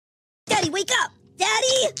Daddy, wake up!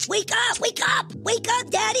 Daddy, wake up! Wake up! Wake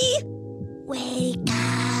up, Daddy! Wake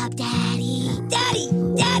up, Daddy! Daddy!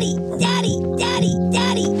 Daddy! Daddy! Daddy!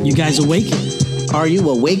 Daddy! You guys awake? Are you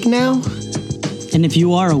awake now? And if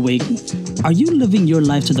you are awake, are you living your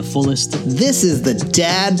life to the fullest? This is the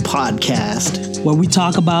Dad Podcast, where we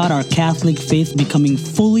talk about our Catholic faith becoming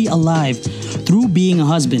fully alive through being a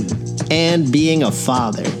husband. And being a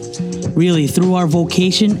father. Really, through our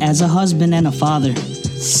vocation as a husband and a father.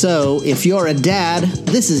 So, if you're a dad,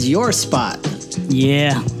 this is your spot.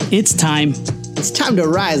 Yeah, it's time. It's time to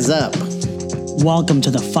rise up. Welcome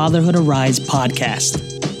to the Fatherhood Arise podcast.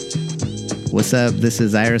 What's up? This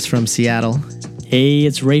is Iris from Seattle. Hey,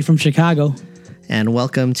 it's Ray from Chicago. And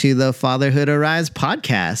welcome to the Fatherhood Arise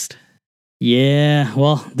podcast. Yeah,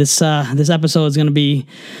 well, this episode is going to be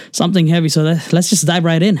something heavy, so let's just dive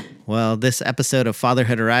right in. Well, this episode of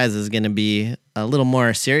Fatherhood Arise is going to be a little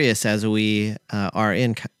more serious as we are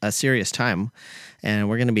in a serious time. And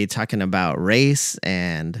we're going to be talking about race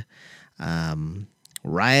and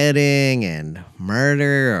rioting and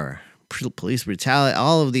murder or police brutality,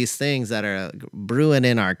 all of these things that are brewing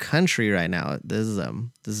in our country right now. This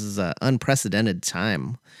is an unprecedented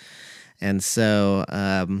time. And so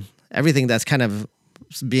everything that's kind of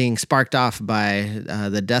being sparked off by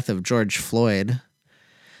the death of George Floyd,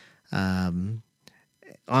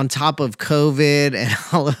 on top of COVID and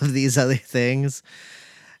all of these other things.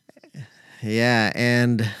 Yeah,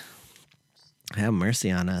 and have mercy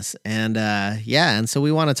on us. And and so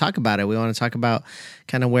we want to talk about it. We want to talk about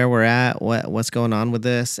kind of where we're at, what's going on with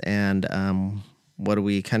this, and what do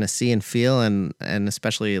we kind of see and feel, and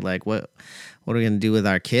especially like what are we going to do with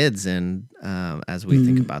our kids, and as we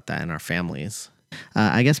think about that in our families.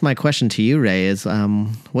 I guess my question to you, Ray, is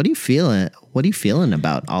what are you feeling? What are you feeling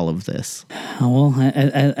about all of this? Well,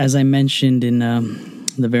 as I mentioned in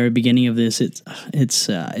the very beginning of this,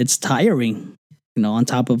 it's tiring. You know, on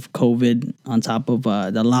top of COVID, on top of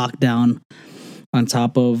the lockdown, on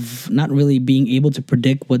top of not really being able to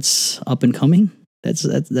predict what's up and coming. That's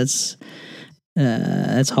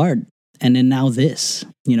hard. And then now this,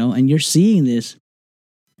 you know, and you're seeing this.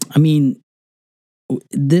 I mean,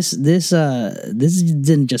 this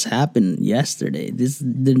didn't just happen yesterday. This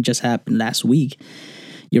didn't just happen last week.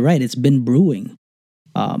 You're right. It's been brewing.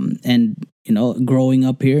 And you know, growing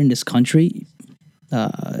up here in this country,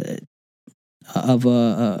 of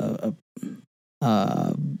a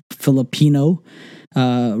Filipino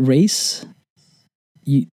race,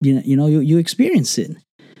 you experience it.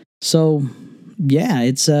 So yeah,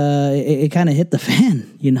 it kind of hit the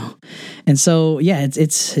fan, you know, and so yeah,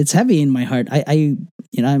 it's heavy in my heart.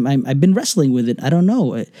 I've been wrestling with it. I don't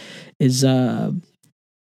know,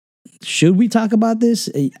 should we talk about this?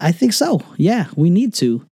 I think so. Yeah, we need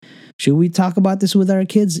to. Should we talk about this with our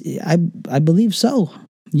kids? I believe so.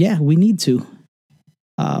 Yeah, we need to.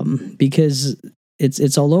 Because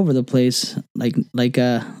it's all over the place. Like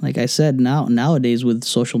I said, nowadays with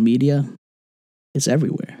social media, it's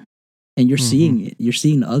everywhere, and you're seeing it. You're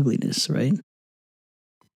seeing the ugliness, right?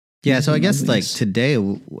 Yeah. So I guess like today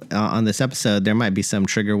on this episode, there might be some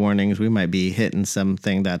trigger warnings. We might be hitting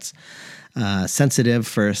something that's sensitive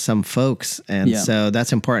for some folks, and so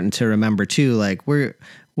that's important to remember too. Like we're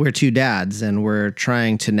two dads, and we're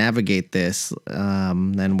trying to navigate this,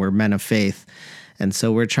 and we're men of faith. And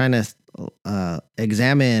so we're trying to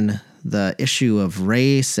examine the issue of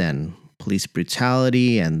race and police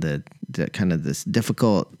brutality and the kind of this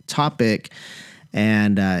difficult topic.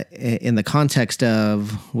 And in the context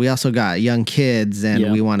of, we also got young kids,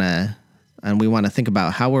 and we want to think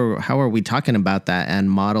about how are we talking about that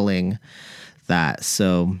and modeling that.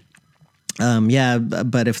 So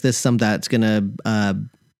but if this is something that's gonna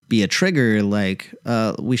be a trigger, like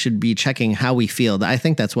we should be checking how we feel. I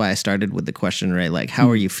think that's why I started with the question, right? Like, how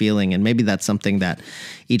are you feeling? And maybe that's something that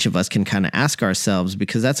each of us can kind of ask ourselves,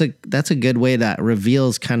 because that's a good way that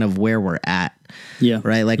reveals kind of where we're at. Yeah.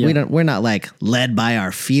 Right. Like we're not like led by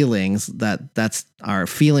our feelings. That's our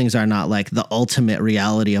feelings are not like the ultimate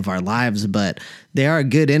reality of our lives, but they are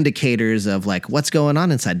good indicators of like what's going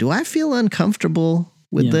on inside. Do I feel uncomfortable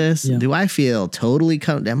with this? Yeah. Do I feel totally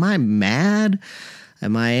am I mad?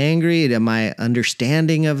 Am I angry? Am I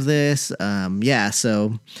understanding of this?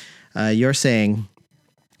 So you're saying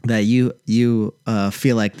that you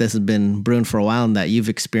feel like this has been brewing for a while, and that you've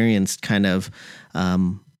experienced kind of,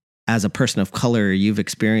 as a person of color, you've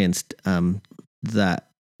experienced the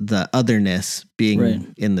otherness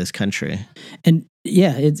being in this country. And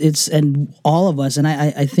yeah, it's and all of us, and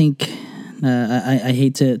I think I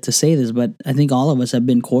hate to say this, but I think all of us have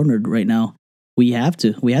been cornered right now. We have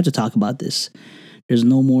to talk about this. There's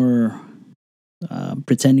no more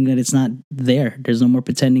pretending that it's not there. There's no more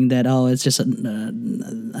pretending that, oh, it's just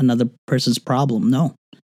another person's problem. No,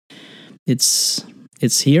 it's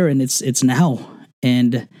here and it's now.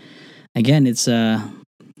 And again, it's you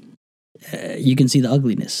can see the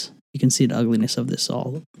ugliness. You can see the ugliness of this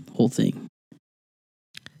whole thing.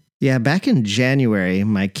 Yeah, back in January,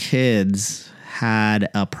 my kids had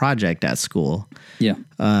a project at school. Yeah.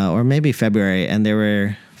 Or maybe February, and they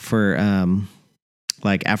were for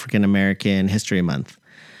like African American History Month.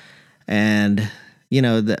 And, you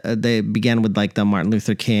know, they began with like the Martin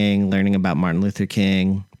Luther King, learning about Martin Luther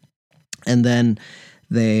King. And then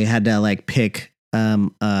they had to like pick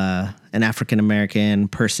an African American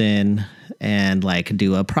person and like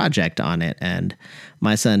do a project on it. And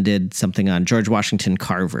my son did something on George Washington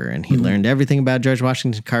Carver, and he learned everything about George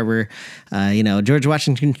Washington Carver. You know, George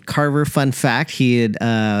Washington Carver, fun fact, he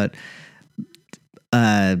had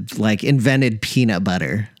like invented peanut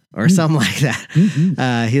butter or something like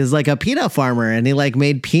that. He was like a peanut farmer, and he like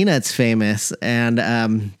made peanuts famous.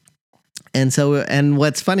 And so, and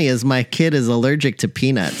what's funny is my kid is allergic to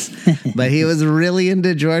peanuts, but he was really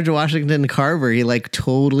into George Washington Carver. He like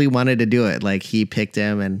totally wanted to do it. Like he picked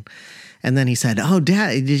him, and then he said, "Oh,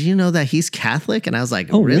 Dad, did you know that he's Catholic?" And I was like,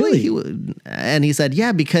 "Oh, really?" And he said,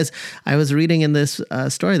 "Yeah, because I was reading in this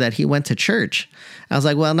story that he went to church." I was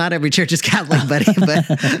like, "Well, not every church is Catholic, buddy,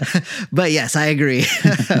 but yes, I agree."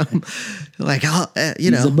 Like,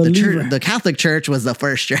 you know, the Catholic Church was the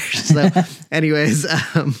first church. So, anyways.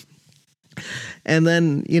 And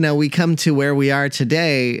then, you know, we come to where we are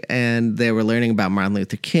today, and they were learning about Martin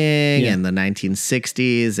Luther King and the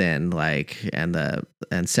 1960s and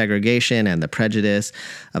segregation and the prejudice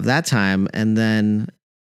of that time. And then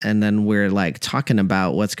we're like talking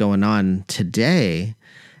about what's going on today.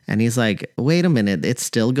 And he's like, wait a minute, it's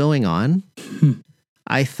still going on?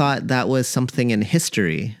 I thought that was something in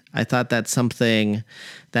history. I thought that's something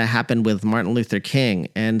that happened with Martin Luther King.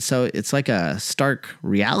 And so it's like a stark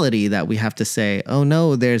reality that we have to say, oh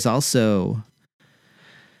no, there's also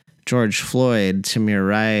George Floyd, Tamir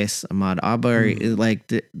Rice, Ahmaud Arbery, like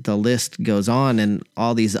the list goes on, and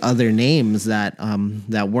all these other names that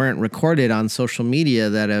weren't recorded on social media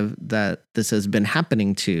that this has been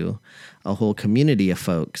happening to a whole community of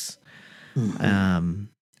folks.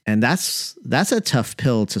 And that's a tough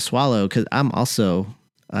pill to swallow, because I'm also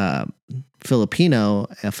a Filipino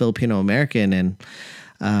American, and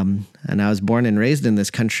I was born and raised in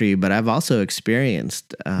this country, but I've also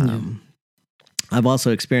experienced racism.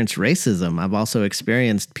 I've also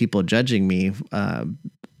experienced people judging me,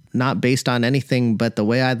 not based on anything but the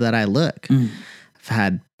way that I look.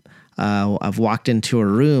 I've walked into a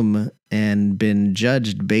room and been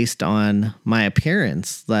judged based on my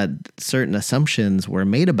appearance, that certain assumptions were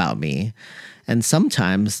made about me. And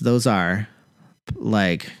sometimes those are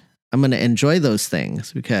like, I'm going to enjoy those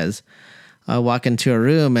things, because I walk into a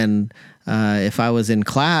room, and if I was in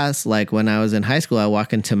class, like when I was in high school, I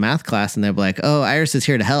walk into math class and they're like, oh, Iris is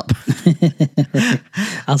here to help.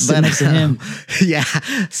 I'll sit next to him. Yeah.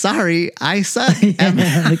 Sorry, I suck.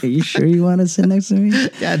 Like, are you sure you want to sit next to me?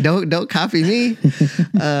 Yeah. Don't copy me.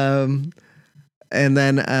 And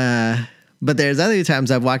then, but there's other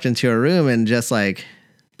times I've walked into a room and just like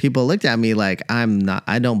people looked at me like I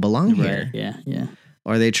don't belong here. Yeah. Yeah.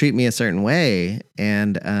 Or they treat me a certain way.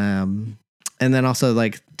 And then also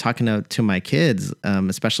like talking to my kids,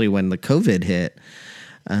 especially when the COVID hit.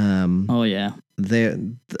 Oh yeah. There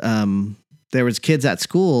was kids at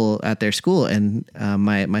their school, and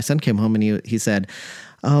my son came home and he said,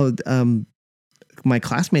 "Oh, my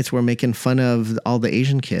classmates were making fun of all the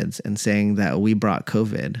Asian kids and saying that we brought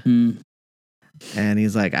COVID." And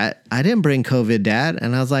he's like, I didn't bring COVID, Dad.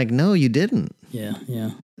 And I was like, no, you didn't. Yeah. Yeah.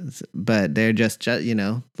 But they're just, you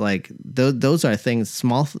know, like those are things,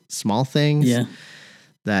 small things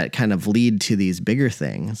that kind of lead to these bigger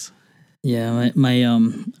things. Yeah. My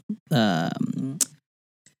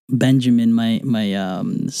Benjamin, my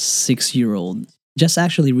 6-year-old, just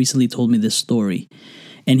actually recently told me this story,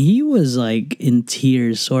 and he was like in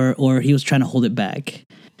tears, or he was trying to hold it back.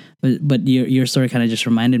 But your story kind of just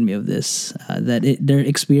reminded me of this, that they're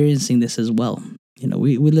experiencing this as well. You know,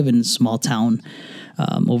 we live in a small town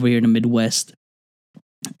over here in the Midwest,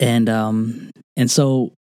 and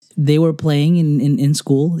so they were playing in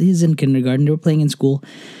school. He's in kindergarten. They were playing in school,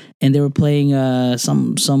 and they were playing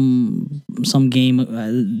some game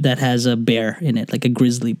that has a bear in it, like a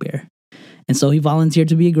grizzly bear. And so he volunteered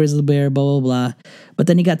to be a grizzly bear, blah, blah, blah. But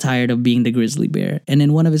then he got tired of being the grizzly bear. And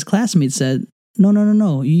then one of his classmates said,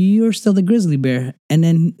 no, you're still the grizzly bear. And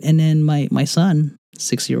then my son,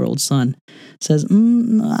 6-year-old son, says, I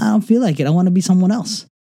don't feel like it. I want to be someone else.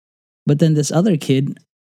 But then this other kid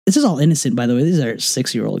this is all innocent, by the way. These are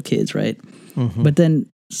 6-year-old kids, right? Mm-hmm. But then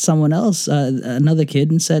someone else, another kid,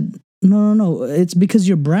 and said, no, it's because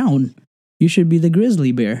you're brown. You should be the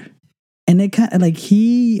grizzly bear. And it kind of like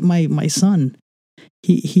my son,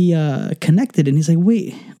 he connected, and he's like,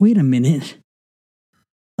 wait a minute.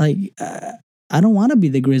 Like, I don't want to be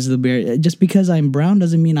the grizzly bear. Just because I'm brown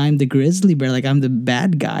doesn't mean I'm the grizzly bear. Like, I'm the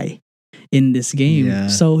bad guy in this game. Yeah.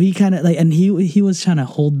 So he kind of like, and he was trying to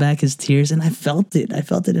hold back his tears, and I felt it. I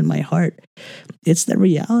felt it in my heart. It's the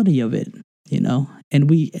reality of it, you know. And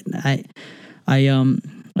I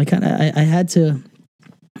had to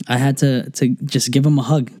just give him a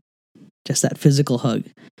hug, just that physical hug,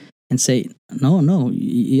 and say, no,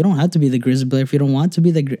 you don't have to be the grizzly bear if you don't want to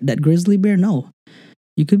be that grizzly bear. No,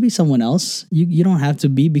 you could be someone else. You don't have to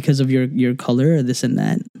be because of your color or this and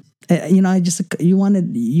that. You know, you want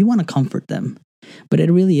to comfort them, but it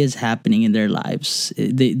really is happening in their lives.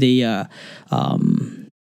 You're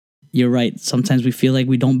right. Sometimes we feel like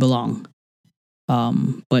we don't belong.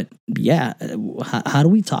 But yeah, how do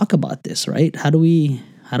we talk about this, right? How do we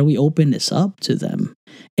open this up to them?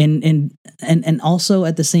 And also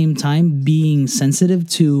at the same time being sensitive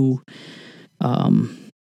to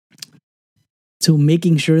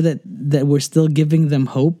making sure that we're still giving them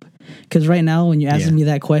hope. Because right now, when you asked me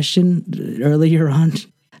that question earlier on,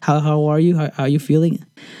 how are you? How are you feeling?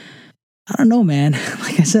 I don't know, man.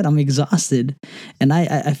 Like I said, I'm exhausted, and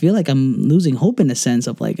I feel like I'm losing hope in a sense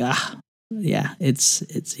of like, yeah, it's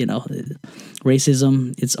you know,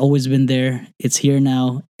 racism. It's always been there. It's here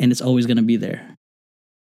now, and it's always gonna be there.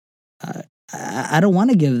 I don't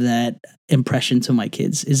want to give that impression to my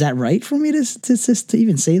kids. Is that right for me to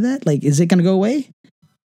even say that? Like, is it gonna go away?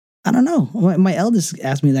 I don't know. My eldest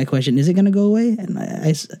asked me that question. Is it gonna go away? And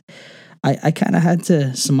I kind of had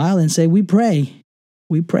to smile and say, we pray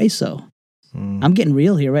so. I'm getting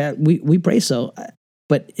real here, right? We pray so.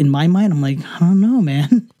 But in my mind, I'm like, I don't know,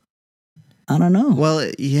 man. I don't know.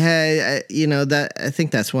 Well, yeah, you know, that I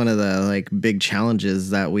think that's one of the like big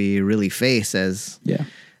challenges that we really face as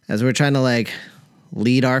we're trying to like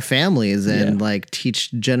lead our families and like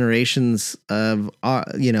teach generations of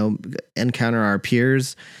encounter our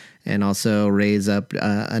peers and also raise up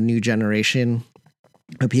a new generation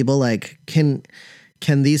of people. Like, can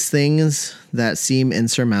these things that seem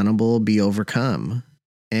insurmountable be overcome?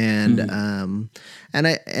 And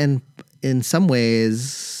and in some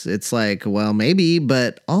ways it's like, well, maybe,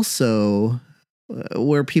 but also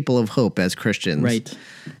we're people of hope as Christians, right?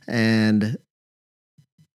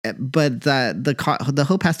 But the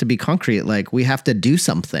hope has to be concrete. Like, we have to do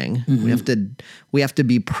something. Mm-hmm. We have to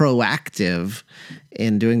be proactive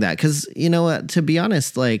in doing that. Because, you know what, to be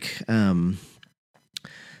honest, like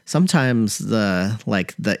sometimes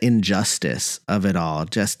the injustice of it all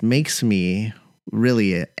just makes me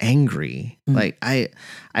really angry. Mm-hmm. Like I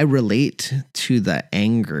relate to the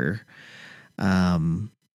anger, and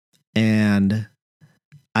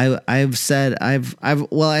I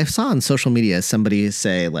saw on social media somebody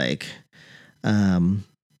say like,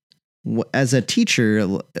 as a teacher,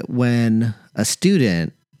 when a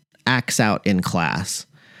student acts out in class,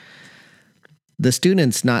 the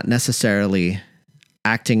student's not necessarily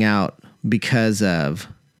acting out because of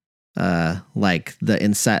like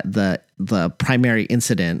the primary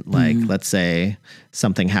incident, like let's say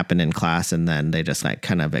something happened in class and then they just like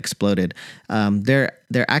kind of exploded. They're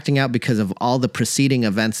acting out because of all the preceding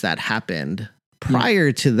events that happened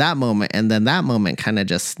prior to that moment, and then that moment kind of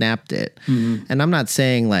just snapped it. Mm-hmm. And I'm not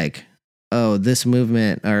saying like, oh, this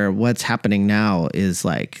movement or what's happening now is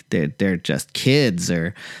like they're just kids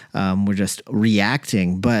or we're just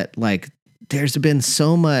reacting, but like there's been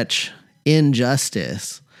so much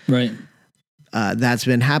injustice, right? That's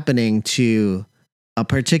been happening to a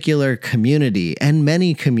particular community and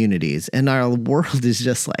many communities, and our world is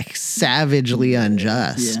just like savagely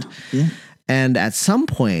unjust. Yeah. And at some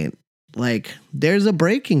point, like there's a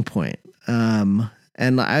breaking point. And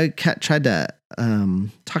I tried to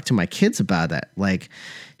talk to my kids about that. Like,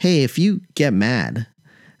 hey, if you get mad,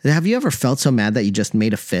 have you ever felt so mad that you just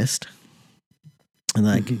made a fist? And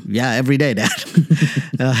like, yeah, every day, Dad.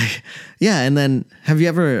 Yeah. And then have you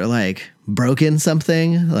ever like broken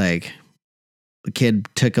something? Like a kid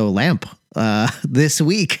took a lamp this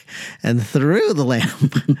week and threw the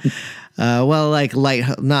lamp. Well, like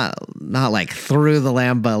not like threw the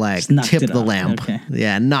lamp, but like tipped the lamp. Okay.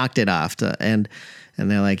 Yeah, knocked it off. And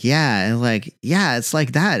they're like, yeah, and like, yeah, it's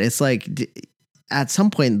like that. It's like at some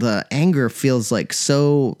point the anger feels like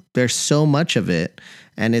there's so much of it.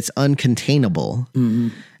 And it's uncontainable,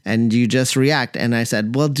 and you just react. And I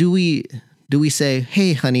said, well, do we say,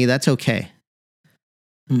 hey, honey, that's okay?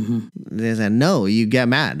 They said, no, you get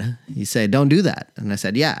mad. You say, don't do that. And I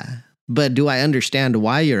said, yeah. But do I understand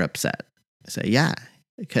why you're upset? I said, yeah.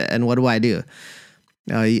 And what do I do?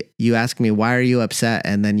 You ask me, why are you upset?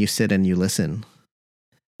 And then you sit and you listen.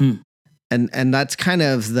 And that's kind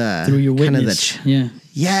of the through your witness.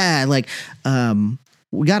 Yeah. Like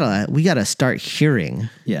we gotta start hearing.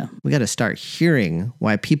 Yeah. We gotta start hearing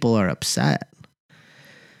why people are upset.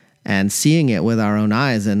 And seeing it with our own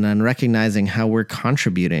eyes, and then recognizing how we're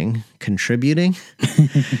contributing.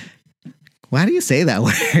 Why do you say that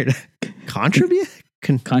word? Contribute?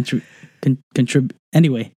 Contribute.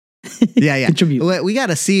 Anyway. Yeah. Contribute. We got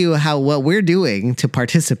to see what we're doing to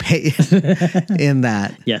participate in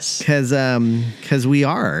that. Yes. Because we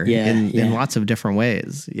are in lots of different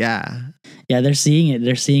ways. Yeah. Yeah, they're seeing it.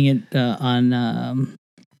 They're seeing it on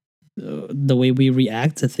the way we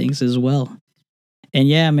react to things as well. And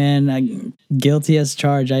yeah, man, guilty as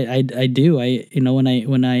charged. I do.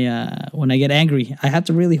 When I get angry, I have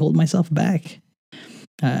to really hold myself back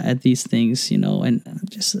at these things, and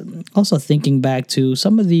just also thinking back to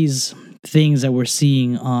some of these things that we're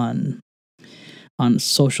seeing on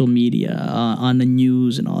social media, on the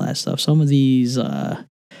news and all that stuff. Some of these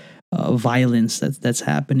violence that's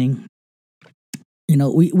happening.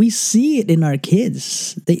 We see it in our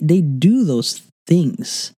kids. They do those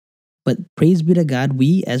things. But praise be to God,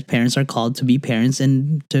 we as parents are called to be parents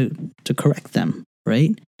and to correct them,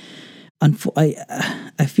 right?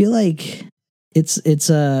 I feel like it's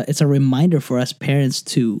a reminder for us parents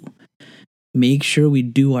to make sure we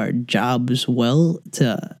do our jobs well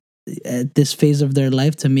to at this phase of their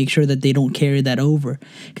life, to make sure that they don't carry that over.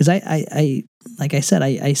 Because I like I said,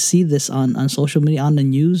 I see this on social media, on the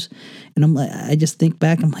news, and I'm like, I just think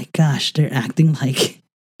back, I'm like, gosh, they're acting like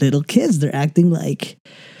little kids. They're acting like,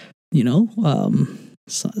 they're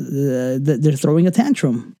throwing a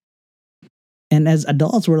tantrum. And as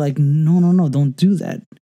adults, we're like, no, don't do that.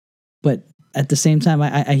 But at the same time,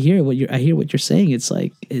 I hear what you're saying. It's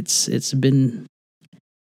like it's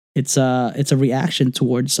a reaction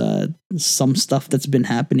towards some stuff that's been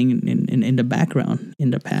happening in the background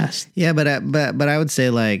in the past. Yeah, but I would say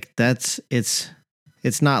like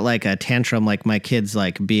it's not like a tantrum like my kids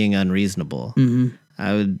like being unreasonable. Mm-hmm.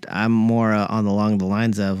 I'm more along the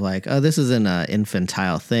lines of like, oh, this isn't an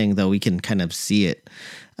infantile thing, though we can kind of see it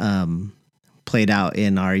played out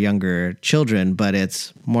in our younger children, but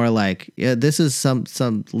it's more like, this is some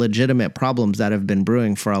legitimate problems that have been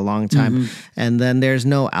brewing for a long time, and then there's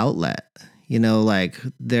no outlet. Like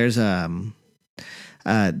there's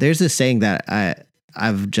this saying that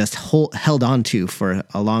I've just held on to for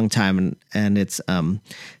a long time, and it's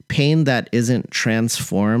pain that isn't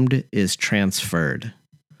transformed is transferred.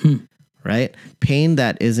 Right? Pain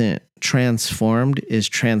that isn't transformed is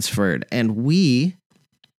transferred. And we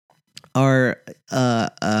are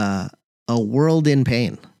a world in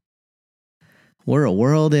pain. We're a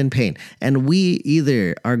world in pain. And we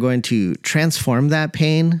either are going to transform that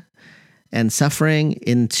pain and suffering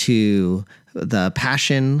into the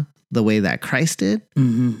passion the way that Christ did,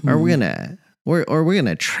 or we're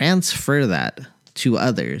gonna transfer that to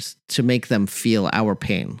others to make them feel our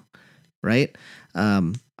pain, right?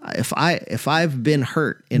 If I've been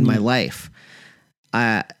hurt in my life,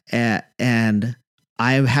 and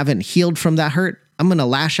I haven't healed from that hurt, I'm going to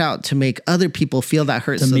lash out to make other people feel that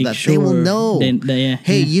hurt, so that they will know,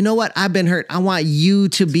 hey, you know what? I've been hurt. I want you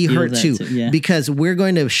to be hurt too, because we're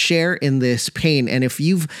going to share in this pain. And if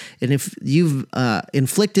you've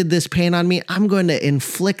inflicted this pain on me, I'm going to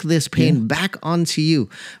inflict this pain back onto you,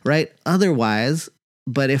 right? Otherwise,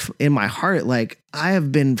 but if in my heart, like, I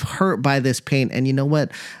have been hurt by this pain, and you know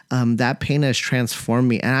what? That pain has transformed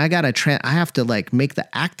me, and I have to like make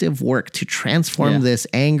the active work to transform this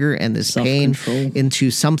anger and this pain into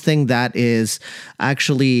something that is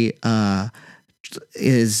actually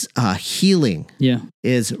is healing,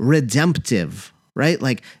 is redemptive. Right?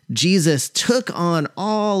 Like Jesus took on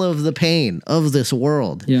all of the pain of this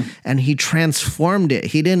world, and he transformed it.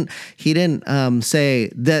 He didn't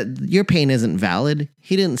say that your pain isn't valid.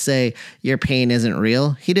 He didn't say your pain isn't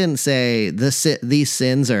real. He didn't say these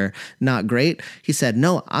sins are not great. He said,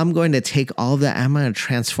 no, I'm going to take all of that. I'm going to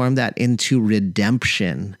transform that into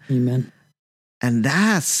redemption. Amen. And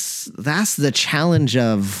that's the challenge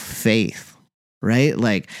of faith. Right?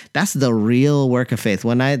 Like, that's the real work of faith.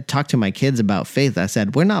 When I talk to my kids about faith, I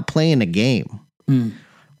said, we're not playing a game.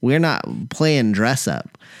 We're not playing dress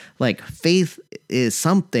up. Like, faith is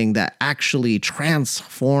something that actually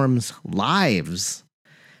transforms lives.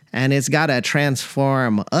 And it's got to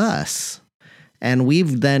transform us. And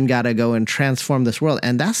we've then got to go and transform this world.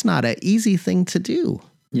 And that's not an easy thing to do.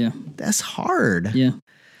 Yeah. That's hard. Yeah.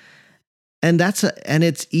 And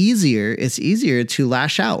it's easier to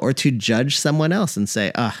lash out or to judge someone else and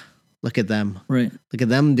say, look at them. Right. Look at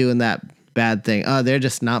them doing that bad thing. Oh, they're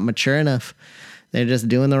just not mature enough. They're just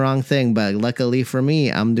doing the wrong thing. But luckily for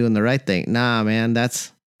me, I'm doing the right thing. Nah, man,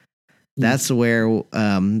 that's where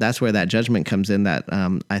that judgment comes in that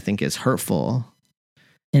I think is hurtful.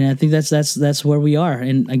 And I think that's where we are.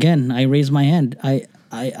 And again, I raise my hand.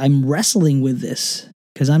 I'm wrestling with this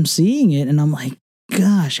because I'm seeing it and I'm like,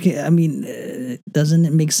 gosh, I mean, doesn't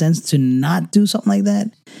it make sense to not do something like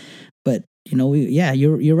that? But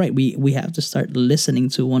you're right. We have to start listening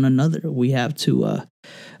to one another. We have to,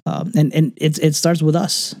 and it starts with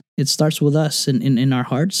us. It starts with us in our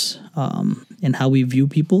hearts, and how we view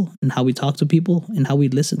people, and how we talk to people, and how we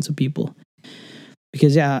listen to people.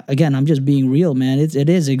 Because again, I'm just being real, man. It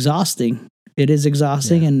is exhausting. It is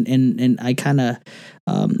exhausting, and I kind of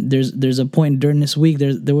there's a point during this week.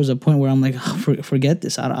 There was a point where I'm like, forget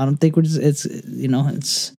this. I don't think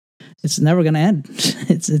it's never gonna end.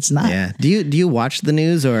 It's not. Yeah. Do you watch the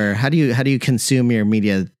news, or how do you consume your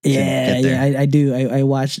media? I do. I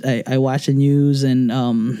watch the news, and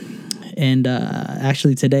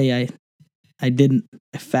actually today I didn't.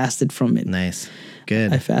 I fasted from it. Nice.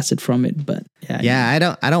 Good. I fasted from it, but I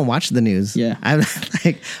don't watch the news. Yeah. I'm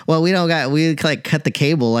like, well, we cut the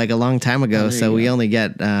cable like a long time ago. So we only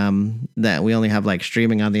get, that we only have like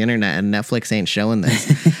streaming on the internet, and Netflix ain't showing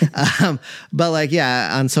this. But like,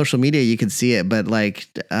 on social media, you could see it. But like,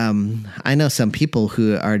 I know some people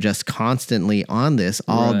who are just constantly on this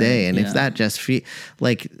all day. And if that just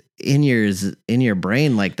like in your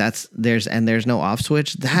brain, like there's no off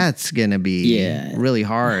switch, that's going to be really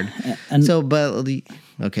hard.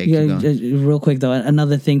 Okay, keep going. Real quick though,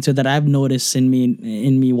 another thing too that I've noticed in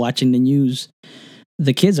me watching the news,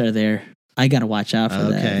 the kids are there. I gotta watch out for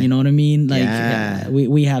that. You know what I mean? Like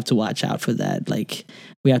we have to watch out for that. Like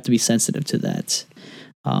we have to be sensitive to that,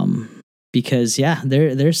 because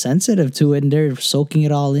they're sensitive to it and they're soaking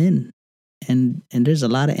it all in, and there's a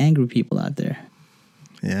lot of angry people out there.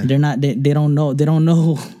 Yeah, they're not. They don't know. They don't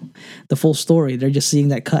know the full story. They're just seeing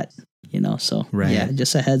that cut. So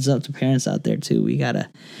just a heads up to parents out there too. We gotta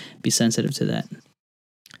be sensitive to that.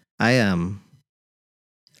 I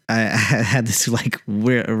had this like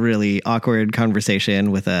really awkward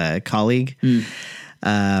conversation with a colleague,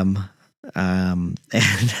 and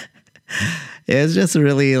it was just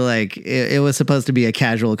really like it was supposed to be a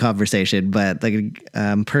casual conversation, but like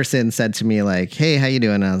person said to me like, "Hey, how you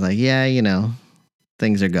doing?" And I was like, "Yeah,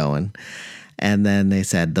 things are going," and then they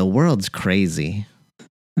said, "The world's crazy."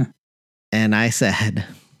 And I said,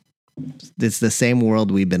 it's the same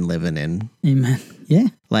world we've been living in. Amen. Yeah.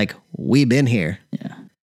 Like, we've been here. Yeah.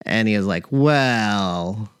 And he was like,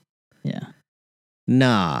 well. Yeah.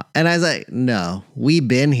 Nah. And I was like, no, we've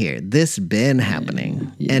been here. This been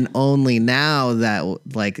happening. Yeah. And only now that,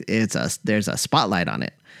 like, there's a spotlight on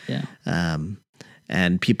it. Yeah.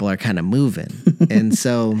 And people are kind of moving. And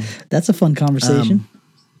so. That's a fun conversation.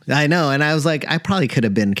 I know. And I was like, I probably could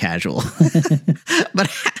have been casual. But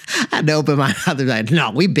I had to open my mouth and be like,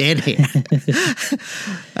 no, we've been here.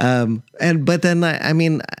 But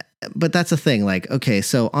that's the thing. Like, okay,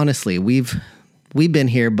 so honestly, we've been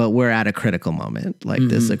here, but we're at a critical moment. Like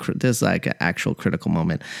this is like an actual critical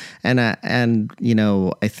moment. And I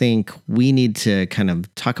think we need to kind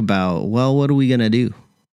of talk about, well, what are we going to do?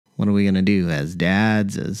 What are we going to do as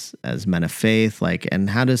dads, as men of faith? Like, and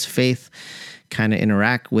how does faith kind of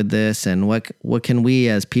interact with this, and what can we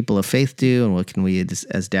as people of faith do, and what can we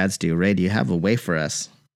as dads do? Ray, do you have a way for us?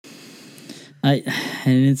 And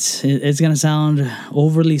it's gonna sound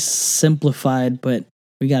overly simplified, but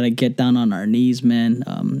we gotta get down on our knees, man,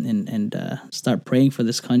 and start praying for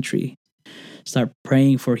this country, start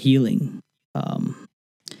praying for healing,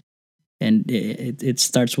 and it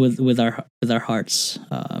starts with our hearts.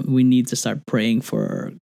 We need to start praying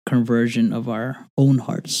for conversion of our own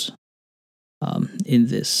hearts. In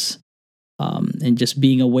this, and just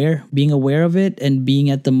being aware of it, and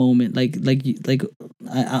being at the moment. Like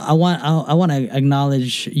I want to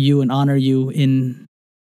acknowledge you and honor you in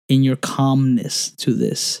your calmness to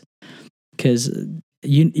this, because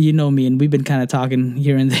you know me, and we've been kind of talking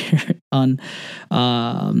here and there on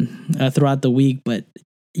throughout the week. But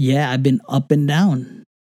I've been up and down.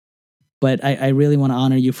 But I really want to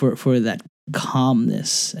honor you for that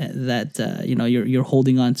calmness that you're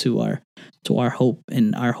holding on to our hope,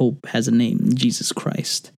 and our hope has a name, Jesus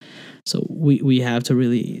Christ. So we have to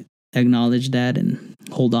really acknowledge that and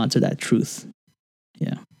hold on to that truth.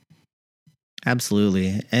 Yeah,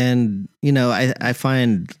 absolutely. And I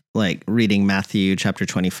find like reading Matthew chapter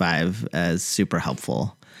 25 as super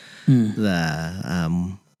helpful.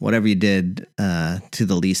 The whatever you did to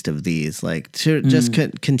the least of these, like to just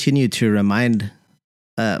continue to remind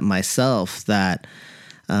myself that,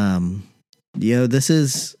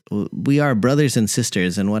 we are brothers and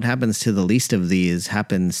sisters, and what happens to the least of these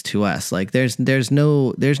happens to us. Like there's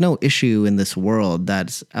no issue in this world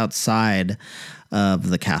that's outside of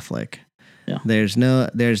the Catholic. Yeah. There's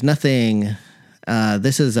nothing.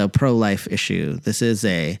 This is a pro-life issue. This is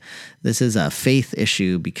a faith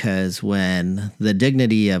issue, because when the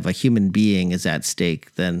dignity of a human being is at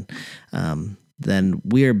stake, then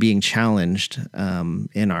we are being challenged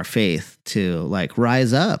in our faith to like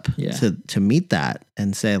rise up to meet that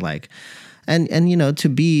and say like, and to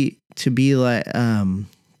be like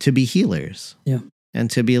to be healers, and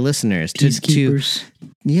to be listeners, peacekeepers,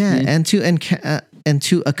 and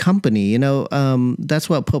to accompany. That's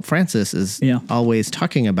what Pope Francis is always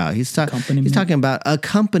talking about. He's talking about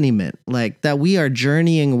accompaniment, like that we are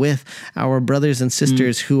journeying with our brothers and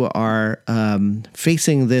sisters who are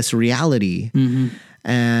facing this reality,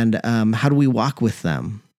 and how do we walk with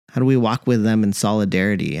them? How do we walk with them in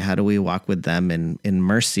solidarity? How do we walk with them in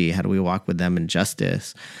mercy? How do we walk with them in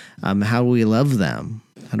justice? How do we love them?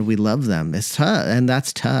 How do we love them? It's tough, and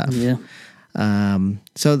that's tough. Yeah.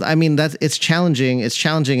 So I mean it's challenging,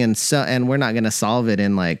 and we're not going to solve it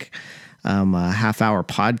in like a half-hour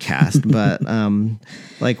podcast, but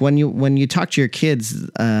like when you talk to your kids,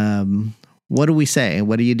 what do we say?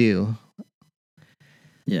 What do you do?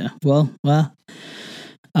 Yeah. Well.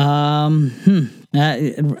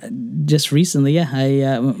 Just recently,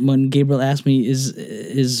 I when Gabriel asked me,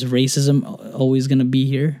 is racism always going to be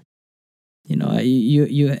here?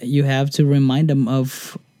 You have to remind them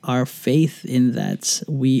of our faith in that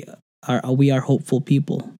we are hopeful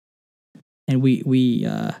people, and we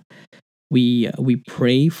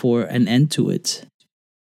pray for an end to it,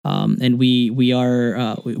 and we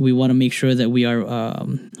want to make sure that we are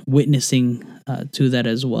witnessing to that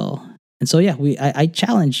as well. And so I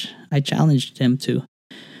challenged him to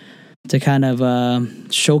kind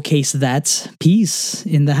of showcase that peace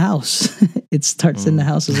in the house. It starts in the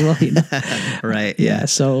house as well, Right. Yeah.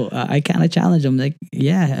 So I kind of challenged him, like,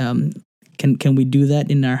 can we do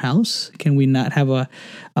that in our house? Can we not have a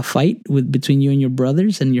fight between you and your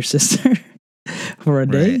brothers and your sister for a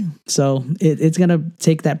day? Right. So it's gonna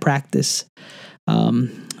take that practice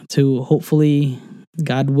to hopefully,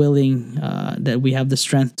 God willing, that we have the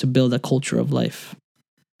strength to build a culture of life.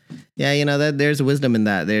 Yeah, that there's wisdom in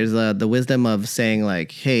that. There's the wisdom of saying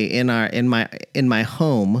like, hey, in my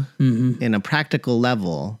home, in a practical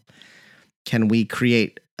level, can we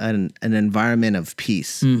create an environment of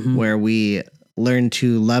peace where we learn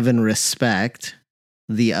to love and respect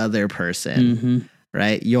the other person,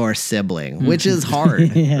 right? Your sibling, which is hard,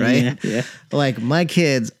 right? Yeah. Like my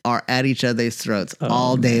kids are at each other's throats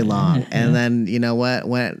all day long. And then, you know what?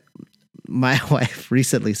 When my wife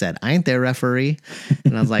recently said, I ain't their referee.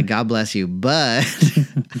 And I was like, God bless you. But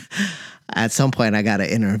at some point I got to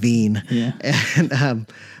intervene. Yeah. And,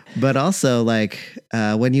 but also like,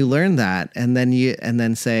 when you learn that and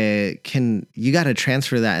then say, you got to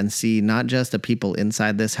transfer that and see not just the people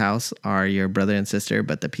inside this house are your brother and sister,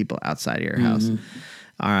 but the people outside your house,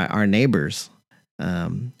 our neighbors,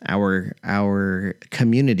 our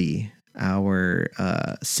community, our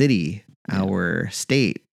city, our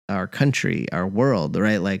state, our country, our world,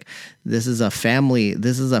 right? Like this is a family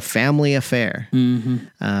affair.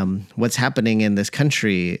 What's happening in this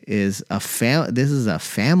country is this is a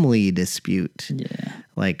family dispute. Yeah.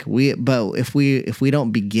 Like if we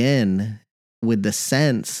don't begin with the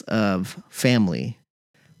sense of family,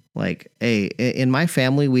 like, hey, in my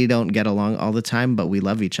family, we don't get along all the time, but we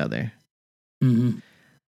love each other.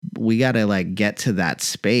 We got to like get to that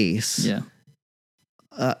space. Yeah.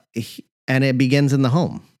 And it begins in the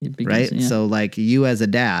home, right? Yeah. So like you as a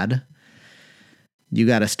dad, you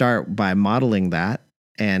got to start by modeling that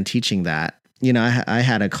and teaching that. I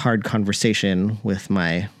had a hard conversation with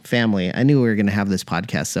my family. I knew we were going to have this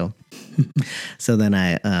podcast. So then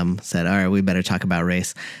I said, all right, we better talk about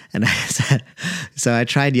race. And I said, so I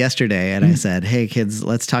tried yesterday and I said, hey kids,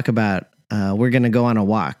 let's talk about, we're going to go on a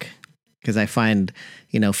walk. Because I find,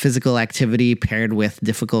 physical activity paired with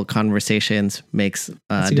difficult conversations makes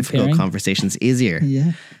difficult conversations easier.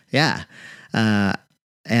 Yeah. Yeah.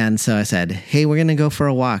 And so I said, hey, we're going to go for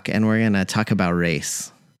a walk and we're going to talk about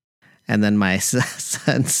race. And then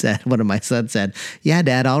one of my sons said, yeah,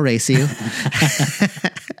 Dad, I'll race you.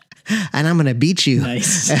 And I'm going to beat you.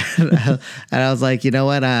 Nice. And I was like, you know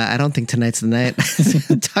what? I don't think tonight's the night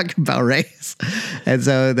to talk about race. And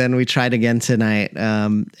so then we tried again tonight.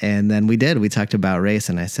 And then we talked about race.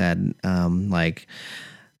 And I said,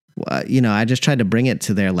 I just tried to bring it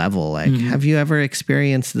to their level. Like, have you ever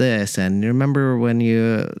experienced this? And remember when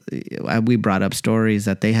we brought up stories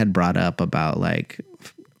that they had brought up about like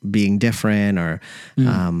being different or,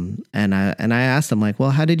 and I asked them like,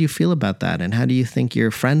 well, how did you feel about that? And how do you think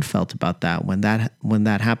your friend felt about that when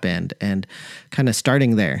that happened? And kind of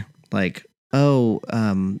starting there, like, do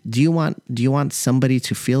you want somebody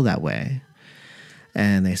to feel that way?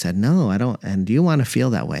 And they said, no, I don't. And do you want to feel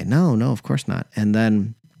that way? No, of course not. And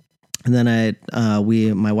then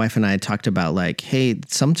my wife and I talked about like, hey,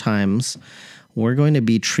 sometimes we're going to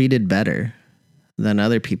be treated better than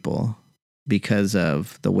other people because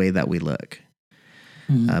of the way that we look,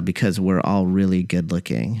 because we're all really good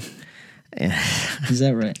looking. Is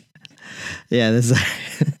that right? Yeah, this is,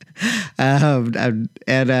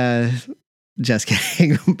 just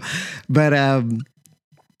kidding. But,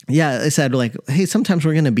 yeah, I said like, hey, sometimes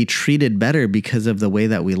we're going to be treated better because of the way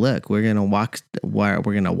that we look. We're going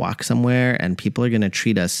to walk somewhere and people are going to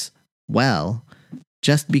treat us well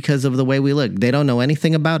just because of the way we look. They don't know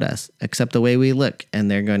anything about us except the way we look, and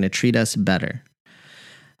they're going to treat us better.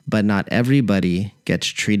 But not everybody gets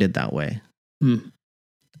treated that way.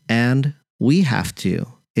 And we have to,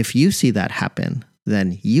 if you see that happen,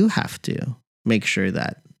 then you have to make sure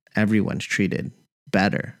that everyone's treated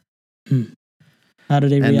better. How did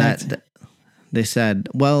they react? They said,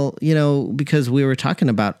 well, because we were talking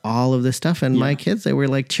about all of this stuff, and my kids, they were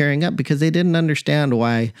like cheering up because they didn't understand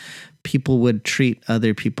why people would treat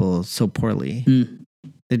other people so poorly.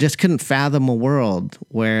 They just couldn't fathom a world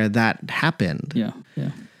where that happened. Yeah.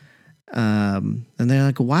 And they're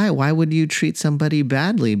like, why would you treat somebody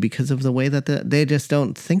badly because of the way that they just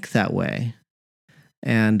don't think that way?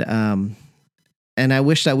 And I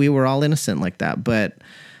wish that we were all innocent like that, but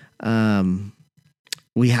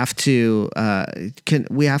we have to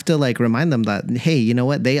like remind them that, hey, you know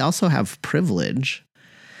what? They also have privilege.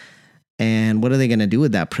 And what are they going to do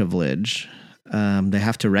with that privilege? They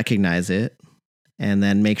have to recognize it and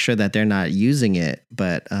then make sure that they're not using it,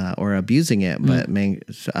 or abusing it, but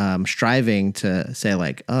striving to say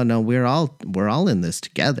like, oh no, we're all in this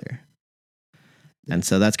together. And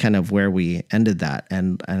so that's kind of where we ended that.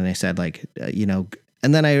 And I said like, and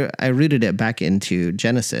then I rooted it back into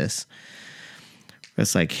Genesis.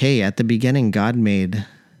 It's like, hey, at the beginning, God made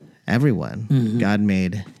everyone. God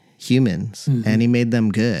made humans, and he made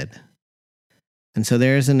them good. And so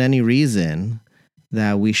there isn't any reason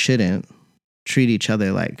that we shouldn't treat each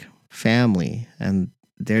other like family. And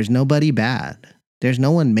there's nobody bad. There's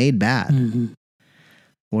no one made bad.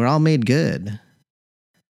 We're all made good.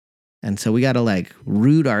 And so we got to like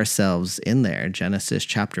root ourselves in there. Genesis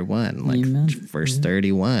chapter 1, like verse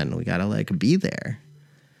 31. We got to like be there.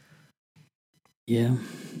 Yeah.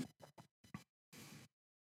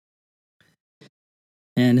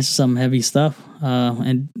 And this is some heavy stuff.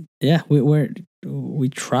 And yeah, we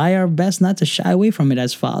try our best not to shy away from it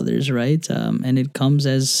as fathers, right? And it comes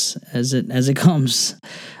as it comes.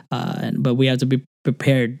 But we have to be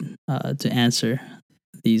prepared to answer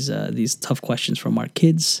these tough questions from our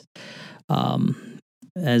kids,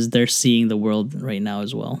 as they're seeing the world right now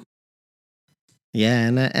as well.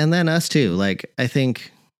 Yeah, and then us too. Like, I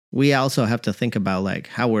think we also have to think about like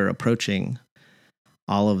how we're approaching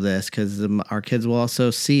all of this, because our kids will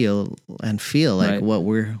also see and feel like what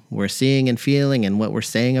we're seeing and feeling and what we're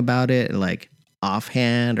saying about it, like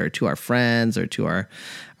offhand or to our friends or to our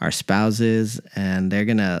spouses, and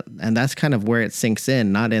and that's kind of where it sinks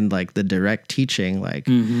in, not in like the direct teaching, like,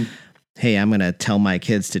 hey, I'm gonna tell my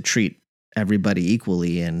kids to treat everybody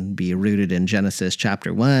equally and be rooted in Genesis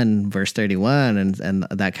chapter 1 verse 31 and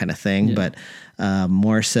that kind of thing. But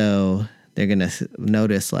more so they're going to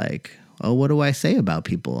notice like, oh, what do I say about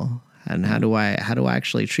people? And how do I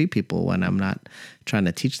actually treat people when I'm not trying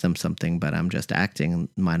to teach them something, but I'm just acting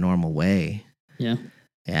my normal way? Yeah.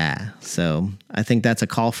 Yeah. So I think that's a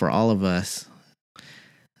call for all of us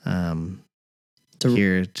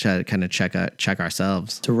here to kind of check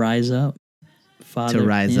ourselves. To rise up. Father, to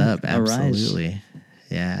rise up, absolutely. Arise.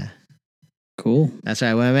 Yeah. Cool. That's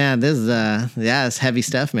right. Well, man, this is it's heavy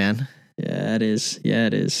stuff, man. Yeah, it is. Yeah,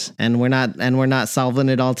 it is. And we're not solving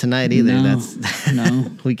it all tonight either.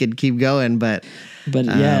 No. We could keep going, but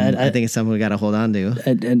yeah, I think it's something we got to hold on to.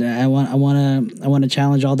 And I want to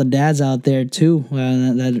challenge all the dads out there too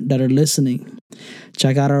that are listening.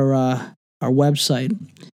 Check out our website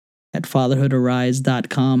at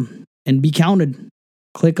fatherhoodarise.com and be counted.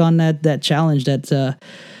 Click on that challenge, that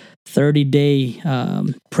 30-day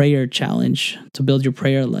prayer challenge to build your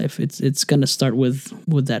prayer life. It's going to start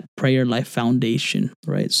with that prayer life foundation,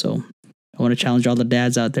 right? So I want to challenge all the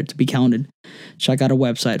dads out there to be counted. Check out our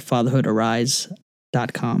website,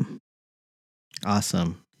 fatherhoodarise.com.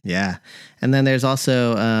 Awesome. Yeah. And then there's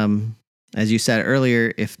also, as you said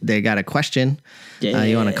earlier, if they got a question,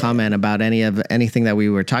 you want to comment about anything that we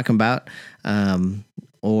were talking about,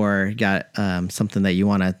 or got something that you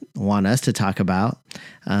want us to talk about,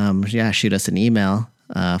 shoot us an email,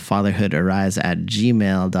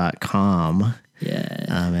 fatherhoodarise@gmail.com. Yeah.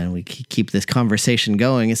 And we keep this conversation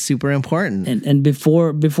going. It's super important. And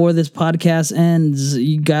before this podcast ends,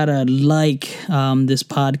 you gotta like this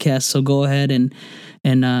podcast. So go ahead and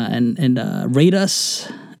rate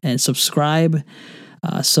us and subscribe.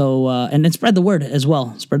 And then spread the word as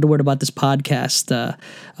well. Spread the word about this podcast to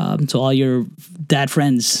all your dad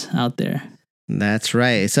friends out there. That's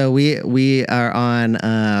right. So we are on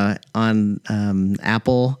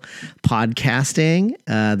Apple Podcasting,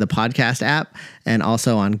 the podcast app, and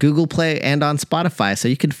also on Google Play and on Spotify. So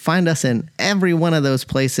you can find us in every one of those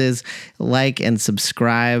places. Like and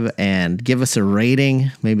subscribe and give us a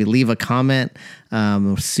rating. Maybe leave a comment.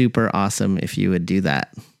 Super awesome if you would do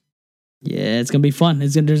that. Yeah, it's going to be fun.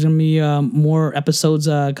 There's going to be more episodes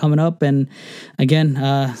coming up. And again,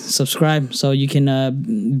 subscribe so you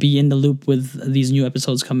can be in the loop with these new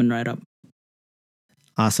episodes coming right up.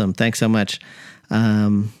 Awesome. Thanks so much.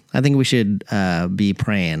 I think we should be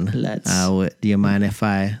praying. Do you mind if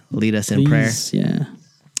I lead us in prayer? Yeah.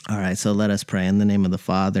 All right. So let us pray in the name of the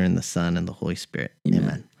Father and the Son and the Holy Spirit.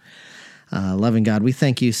 Amen. Loving God, we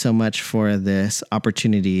thank you so much for this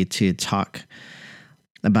opportunity to talk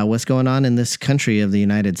about what's going on in this country of the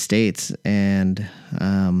United States. And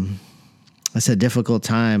it's a difficult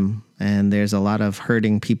time, and there's a lot of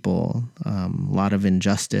hurting people, a lot of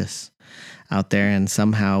injustice out there, and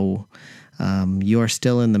somehow you are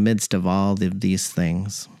still in the midst of all of these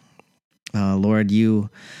things. Lord,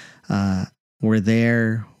 you were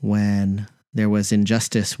there when there was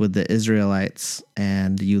injustice with the Israelites,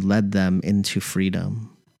 and you led them into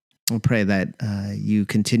freedom. I pray that you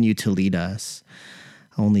continue to lead us.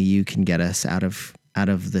 Only you can get us out of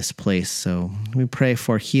this place. So we pray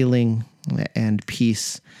for healing and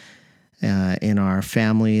peace in our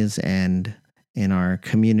families and in our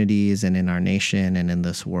communities and in our nation and in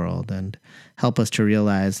this world, and help us to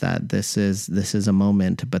realize that this is a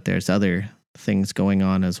moment, but there's other things going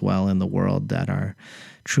on as well in the world that are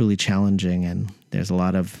truly challenging, and there's a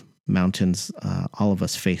lot of mountains all of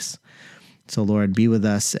us face. So Lord, be with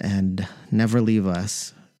us and never leave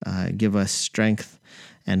us. Give us strength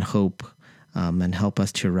and hope, and help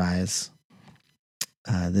us to rise.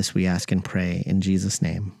 This we ask and pray in Jesus'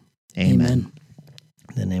 name. Amen.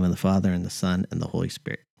 In the name of the Father and the Son and the Holy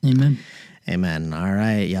Spirit. Amen. Amen. All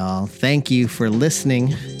right, y'all. Thank you for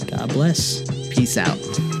listening. God bless. Peace out.